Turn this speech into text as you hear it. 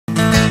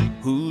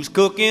Who's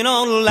cooking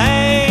on a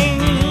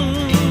Lang?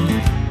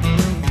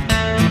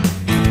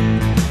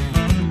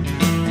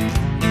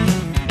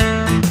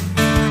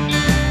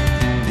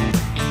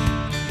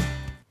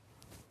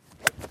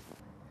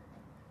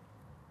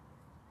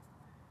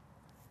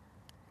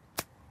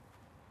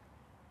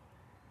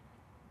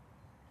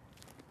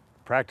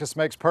 Practice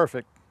makes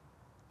perfect.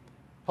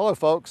 Hello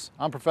folks,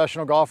 I'm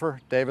professional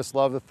golfer Davis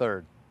Love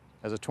III.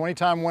 As a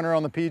 20-time winner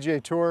on the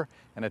PGA Tour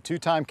and a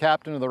 2-time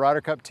captain of the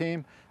Ryder Cup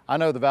team, I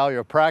know the value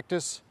of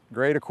practice,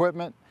 great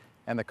equipment,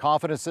 and the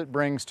confidence it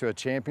brings to a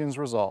champion's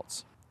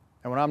results.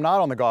 And when I'm not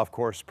on the golf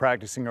course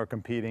practicing or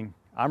competing,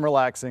 I'm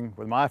relaxing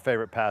with my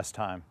favorite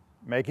pastime,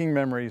 making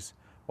memories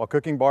while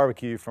cooking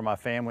barbecue for my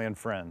family and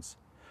friends.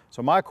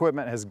 So my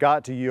equipment has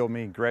got to yield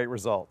me great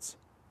results.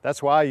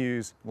 That's why I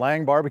use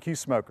Lang BBQ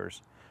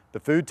Smokers. The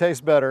food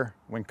tastes better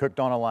when cooked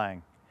on a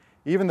Lang.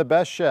 Even the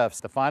best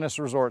chefs, the finest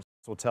resorts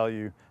will tell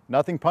you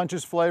nothing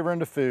punches flavor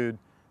into food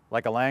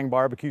like a Lang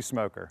BBQ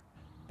Smoker.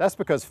 That's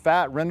because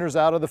fat renders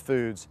out of the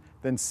foods,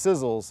 then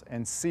sizzles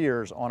and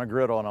sears on a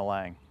griddle on a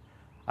Lang.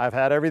 I've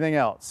had everything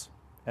else,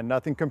 and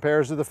nothing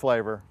compares to the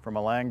flavor from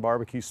a Lang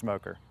BBQ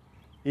Smoker.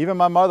 Even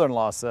my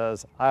mother-in-law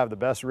says I have the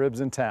best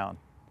ribs in town.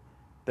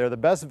 They're the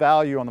best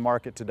value on the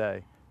market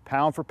today.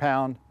 Pound for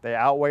pound, they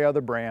outweigh other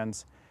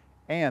brands,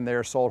 and they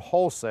are sold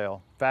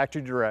wholesale,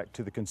 factory direct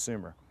to the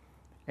consumer.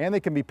 And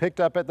they can be picked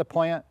up at the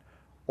plant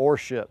or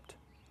shipped.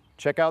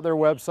 Check out their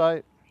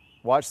website,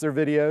 watch their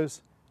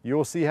videos. You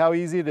will see how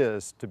easy it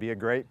is to be a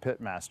great pit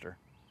master.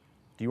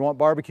 Do you want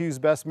barbecue's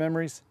best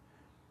memories?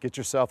 Get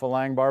yourself a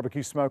Lang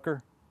BBQ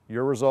Smoker.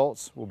 Your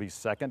results will be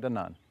second to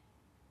none.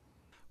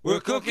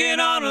 We're cooking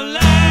on a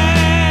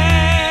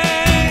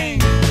Lang.